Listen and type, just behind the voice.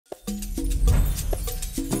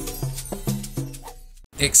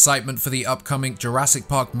Excitement for the upcoming Jurassic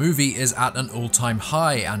Park movie is at an all-time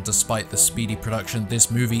high, and despite the speedy production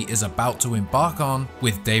this movie is about to embark on,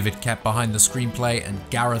 with David Koepp behind the screenplay and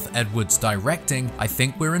Gareth Edwards directing, I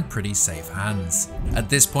think we're in pretty safe hands. At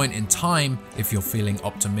this point in time, if you're feeling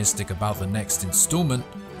optimistic about the next installment,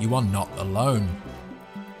 you are not alone.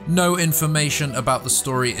 No information about the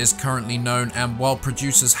story is currently known, and while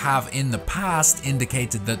producers have in the past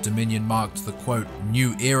indicated that Dominion marked the quote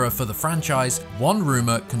new era for the franchise, one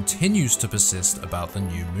rumor continues to persist about the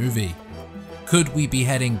new movie. Could we be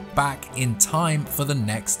heading back in time for the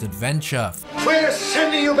next adventure? We're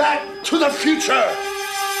sending you back to the future!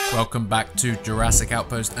 Welcome back to Jurassic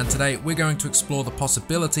Outpost, and today we're going to explore the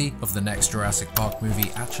possibility of the next Jurassic Park movie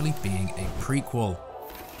actually being a prequel.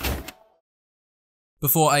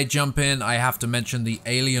 Before I jump in, I have to mention the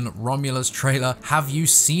Alien Romulus trailer. Have you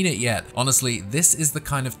seen it yet? Honestly, this is the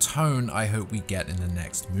kind of tone I hope we get in the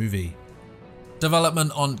next movie.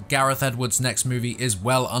 Development on Gareth Edwards' next movie is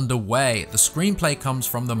well underway. The screenplay comes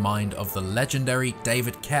from the mind of the legendary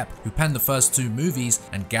David Koepp, who penned the first two movies,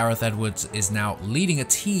 and Gareth Edwards is now leading a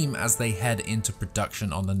team as they head into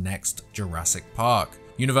production on the next Jurassic Park.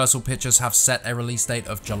 Universal Pictures have set a release date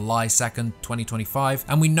of July 2nd, 2025,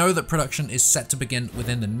 and we know that production is set to begin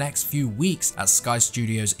within the next few weeks at Sky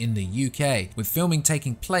Studios in the UK, with filming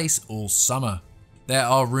taking place all summer. There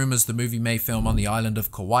are rumors the movie may film on the island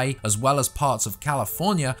of Kauai, as well as parts of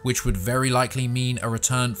California, which would very likely mean a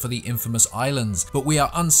return for the infamous islands, but we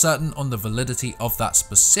are uncertain on the validity of that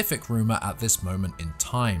specific rumor at this moment in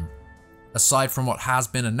time. Aside from what has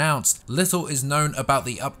been announced, little is known about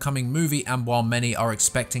the upcoming movie, and while many are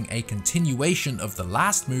expecting a continuation of the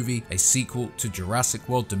last movie, a sequel to Jurassic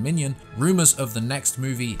World Dominion, rumors of the next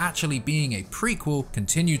movie actually being a prequel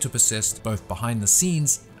continue to persist both behind the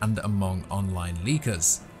scenes and among online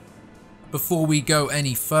leakers. Before we go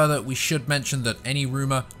any further, we should mention that any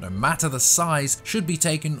rumor, no matter the size, should be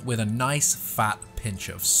taken with a nice fat pinch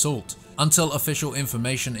of salt. Until official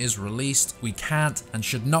information is released, we can't and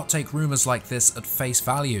should not take rumors like this at face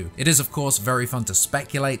value. It is of course very fun to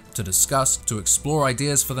speculate, to discuss, to explore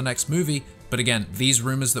ideas for the next movie, but again, these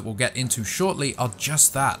rumors that we'll get into shortly are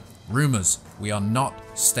just that, rumors. We are not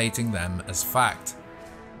stating them as fact.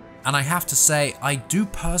 And I have to say, I do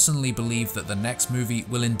personally believe that the next movie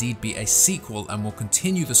will indeed be a sequel and will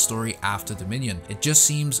continue the story after Dominion. It just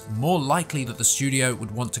seems more likely that the studio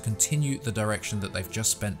would want to continue the direction that they've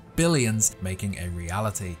just spent billions making a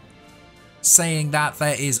reality. Saying that,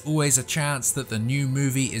 there is always a chance that the new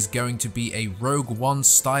movie is going to be a Rogue One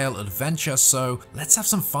style adventure, so let's have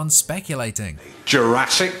some fun speculating.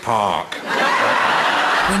 Jurassic Park.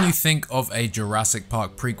 When you think of a Jurassic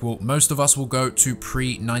Park prequel, most of us will go to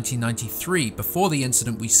pre-1993, before the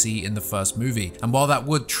incident we see in the first movie. And while that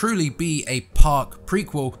would truly be a Park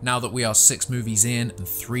prequel, now that we are 6 movies in and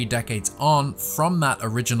 3 decades on from that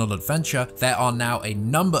original adventure, there are now a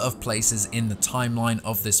number of places in the timeline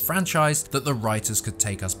of this franchise that the writers could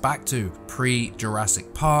take us back to.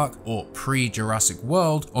 Pre-Jurassic Park, or pre-Jurassic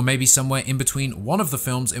World, or maybe somewhere in between one of the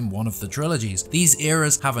films in one of the trilogies. These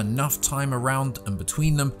eras have enough time around and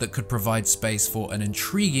between them that could provide space for an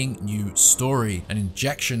intriguing new story, an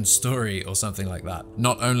injection story or something like that.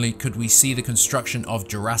 Not only could we see the construction of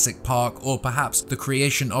Jurassic Park or perhaps the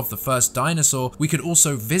creation of the first dinosaur, we could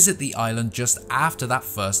also visit the island just after that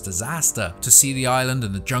first disaster to see the island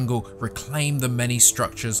and the jungle reclaim the many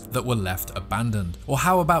structures that were left abandoned. Or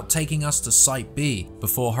how about taking us to Site B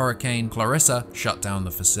before Hurricane Clarissa shut down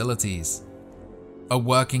the facilities? A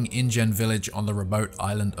working InGen village on the remote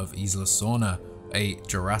island of Isla Sorna, a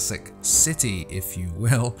Jurassic city, if you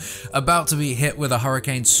will, about to be hit with a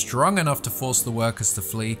hurricane strong enough to force the workers to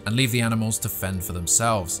flee and leave the animals to fend for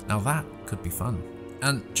themselves. Now that could be fun.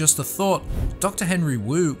 And just a thought, Dr. Henry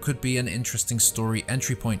Wu could be an interesting story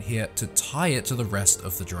entry point here to tie it to the rest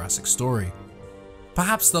of the Jurassic story.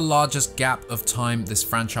 Perhaps the largest gap of time this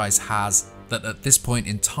franchise has that at this point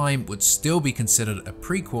in time would still be considered a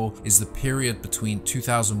prequel is the period between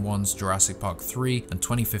 2001's Jurassic Park 3 and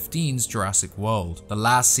 2015's Jurassic World. The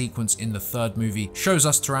last sequence in the third movie shows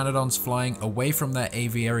us pteranodons flying away from their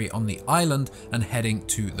aviary on the island and heading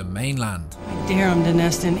to the mainland. I dare them to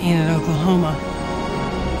nest in Enid, Oklahoma.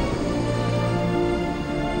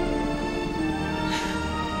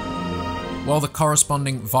 While the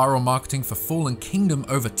corresponding viral marketing for Fallen Kingdom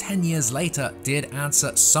over 10 years later did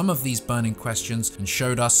answer some of these burning questions and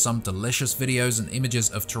showed us some delicious videos and images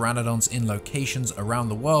of pteranodons in locations around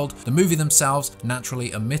the world, the movie themselves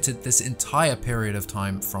naturally omitted this entire period of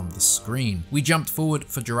time from the screen. We jumped forward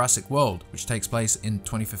for Jurassic World, which takes place in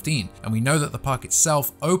 2015, and we know that the park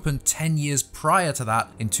itself opened 10 years prior to that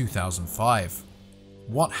in 2005.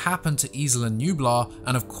 What happened to Isla Nublar,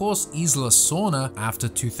 and of course Isla Sorna after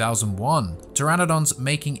 2001. Pteranodons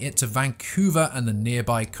making it to Vancouver and the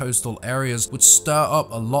nearby coastal areas would stir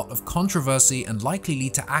up a lot of controversy and likely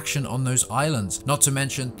lead to action on those islands, not to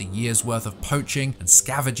mention the years worth of poaching and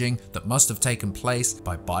scavenging that must have taken place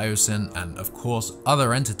by Biosyn and of course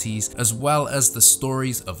other entities, as well as the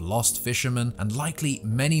stories of lost fishermen and likely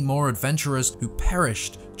many more adventurers who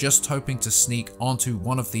perished just hoping to sneak onto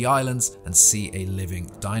one of the islands and see a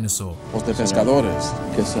living dinosaur. Los de pescadores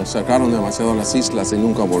que se acercaron demasiado a las islas y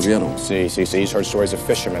nunca volvieron. He's heard stories of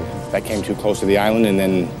fishermen that came too close to the island and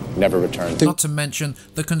then never returned. Not to mention,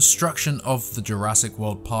 the construction of the Jurassic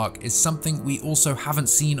World Park is something we also haven't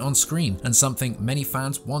seen on screen and something many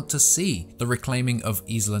fans want to see. The reclaiming of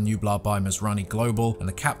Isla Nublar by Masrani Global and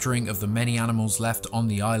the capturing of the many animals left on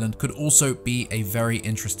the island could also be a very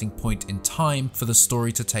interesting point in time for the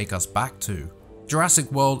story to take us back to.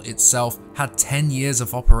 Jurassic World itself had 10 years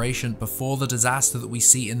of operation before the disaster that we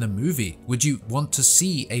see in the movie. Would you want to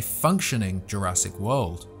see a functioning Jurassic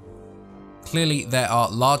World? Clearly, there are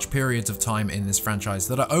large periods of time in this franchise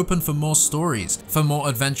that are open for more stories, for more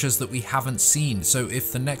adventures that we haven't seen. So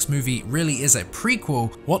if the next movie really is a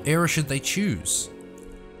prequel, what era should they choose?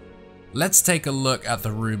 Let's take a look at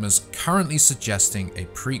the rumors currently suggesting a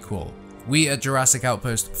prequel. We at Jurassic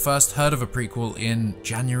Outpost first heard of a prequel in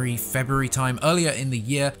January, February time. Earlier in the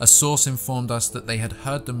year, a source informed us that they had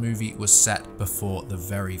heard the movie was set before the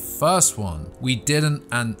very first one. We didn't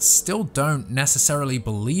and still don't necessarily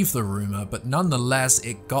believe the rumor, but nonetheless,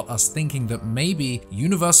 it got us thinking that maybe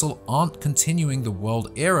Universal aren't continuing the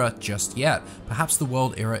world era just yet. Perhaps the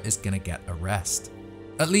world era is gonna get a rest.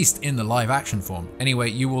 At least in the live action form.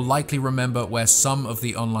 Anyway, you will likely remember where some of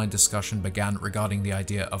the online discussion began regarding the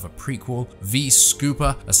idea of a prequel. V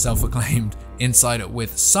Scooper, a self-acclaimed insider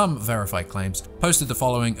with some verified claims, posted the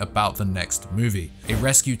following about the next movie. A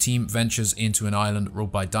rescue team ventures into an island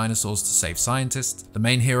ruled by dinosaurs to save scientists. The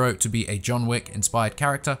main hero to be a John Wick inspired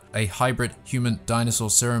character. A hybrid human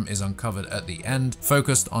dinosaur serum is uncovered at the end,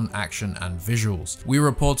 focused on action and visuals. We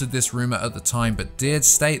reported this rumor at the time, but did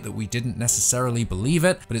state that we didn't necessarily believe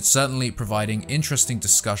it, but it's certainly providing interesting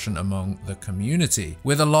discussion among the community,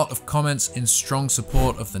 with a lot of comments in strong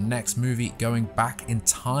support of the next movie going back in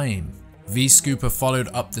time. V Scooper followed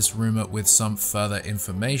up this rumor with some further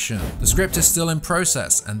information. The script is still in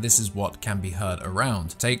process, and this is what can be heard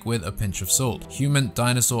around. Take with a pinch of salt. Human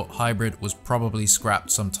dinosaur hybrid was probably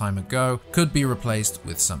scrapped some time ago, could be replaced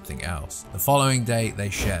with something else. The following day they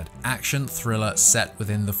shared action thriller set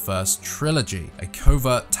within the first trilogy. A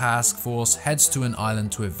covert task force heads to an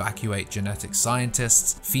island to evacuate genetic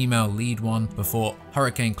scientists, female lead one, before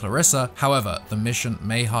Hurricane Clarissa. However, the mission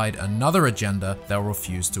may hide another agenda they'll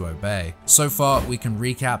refuse to obey. So far, we can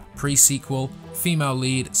recap pre-sequel, female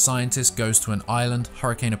lead, scientist goes to an island,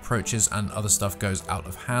 hurricane approaches and other stuff goes out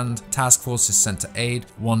of hand, task force is sent to aid,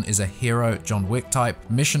 one is a hero, John Wick type,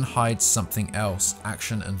 mission hides something else,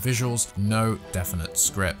 action and visuals, no definite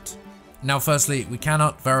script. Now, firstly, we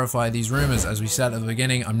cannot verify these rumors. As we said at the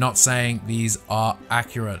beginning, I'm not saying these are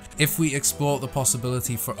accurate. If we explore the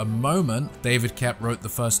possibility for a moment, David Koepp wrote the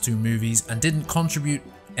first two movies and didn't contribute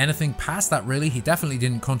anything past that really. He definitely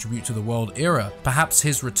didn't contribute to the world era. Perhaps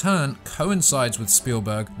his return coincides with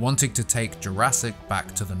Spielberg wanting to take Jurassic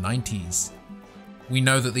back to the 90s. We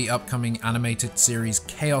know that the upcoming animated series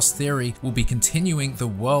Chaos Theory will be continuing the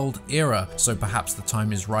world era, so perhaps the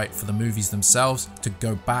time is right for the movies themselves to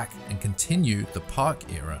go back and continue the park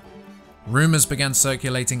era. Rumors began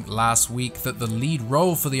circulating last week that the lead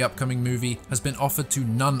role for the upcoming movie has been offered to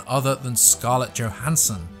none other than Scarlett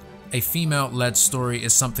Johansson. A female-led story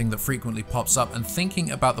is something that frequently pops up, and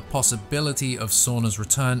thinking about the possibility of Sorna's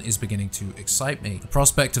return is beginning to excite me. The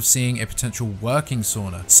prospect of seeing a potential working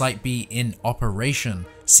Sorna, Site B in operation,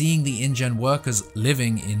 seeing the InGen workers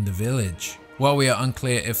living in the village. While we are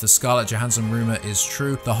unclear if the Scarlett Johansson rumor is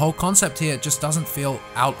true, the whole concept here just doesn't feel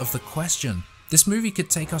out of the question. This movie could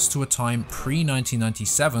take us to a time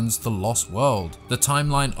pre-1997's The Lost World. The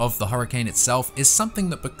timeline of the hurricane itself is something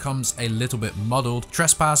that becomes a little bit muddled.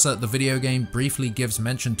 Trespasser, the video game, briefly gives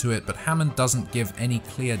mention to it, but Hammond doesn't give any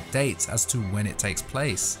clear dates as to when it takes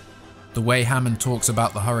place. The way Hammond talks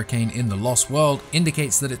about the hurricane in The Lost World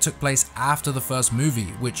indicates that it took place after the first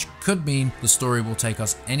movie, which could mean the story will take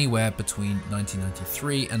us anywhere between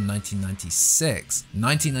 1993 and 1996.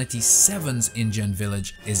 1997's InGen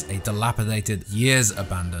Village is a dilapidated, years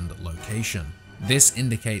abandoned location. This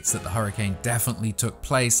indicates that the hurricane definitely took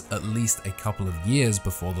place at least a couple of years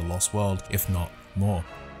before The Lost World, if not more.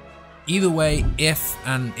 Either way, if,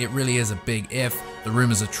 and it really is a big if, the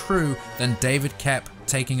rumors are true, then David Koepp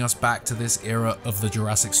taking us back to this era of the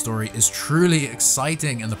Jurassic story is truly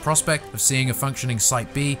exciting, and the prospect of seeing a functioning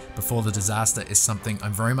Site B before the disaster is something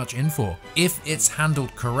I'm very much in for, if it's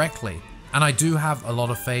handled correctly. And I do have a lot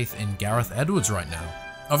of faith in Gareth Edwards right now.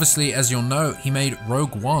 Obviously, as you'll know, he made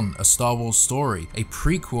Rogue One, a Star Wars story, a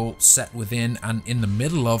prequel set within and in the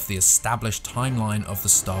middle of the established timeline of the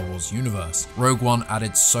Star Wars universe. Rogue One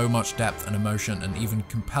added so much depth and emotion and even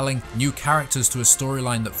compelling new characters to a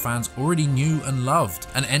storyline that fans already knew and loved.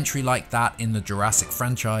 An entry like that in the Jurassic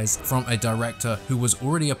franchise from a director who was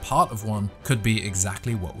already a part of one could be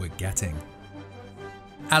exactly what we're getting.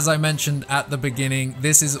 As I mentioned at the beginning,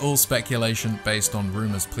 this is all speculation based on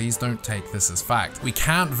rumors. Please don't take this as fact. We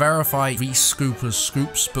can't verify these scoopers'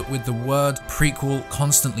 scoops, but with the word prequel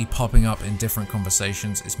constantly popping up in different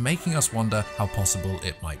conversations, it's making us wonder how possible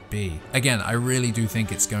it might be. Again, I really do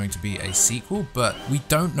think it's going to be a sequel, but we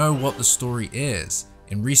don't know what the story is.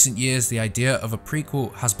 In recent years, the idea of a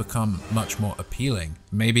prequel has become much more appealing.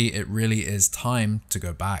 Maybe it really is time to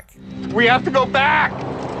go back. We have to go back!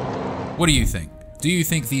 What do you think? Do you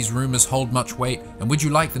think these rumors hold much weight, and would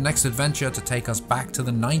you like the next adventure to take us back to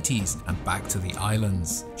the 90s and back to the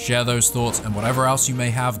islands? Share those thoughts and whatever else you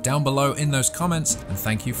may have down below in those comments, and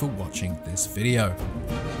thank you for watching this video.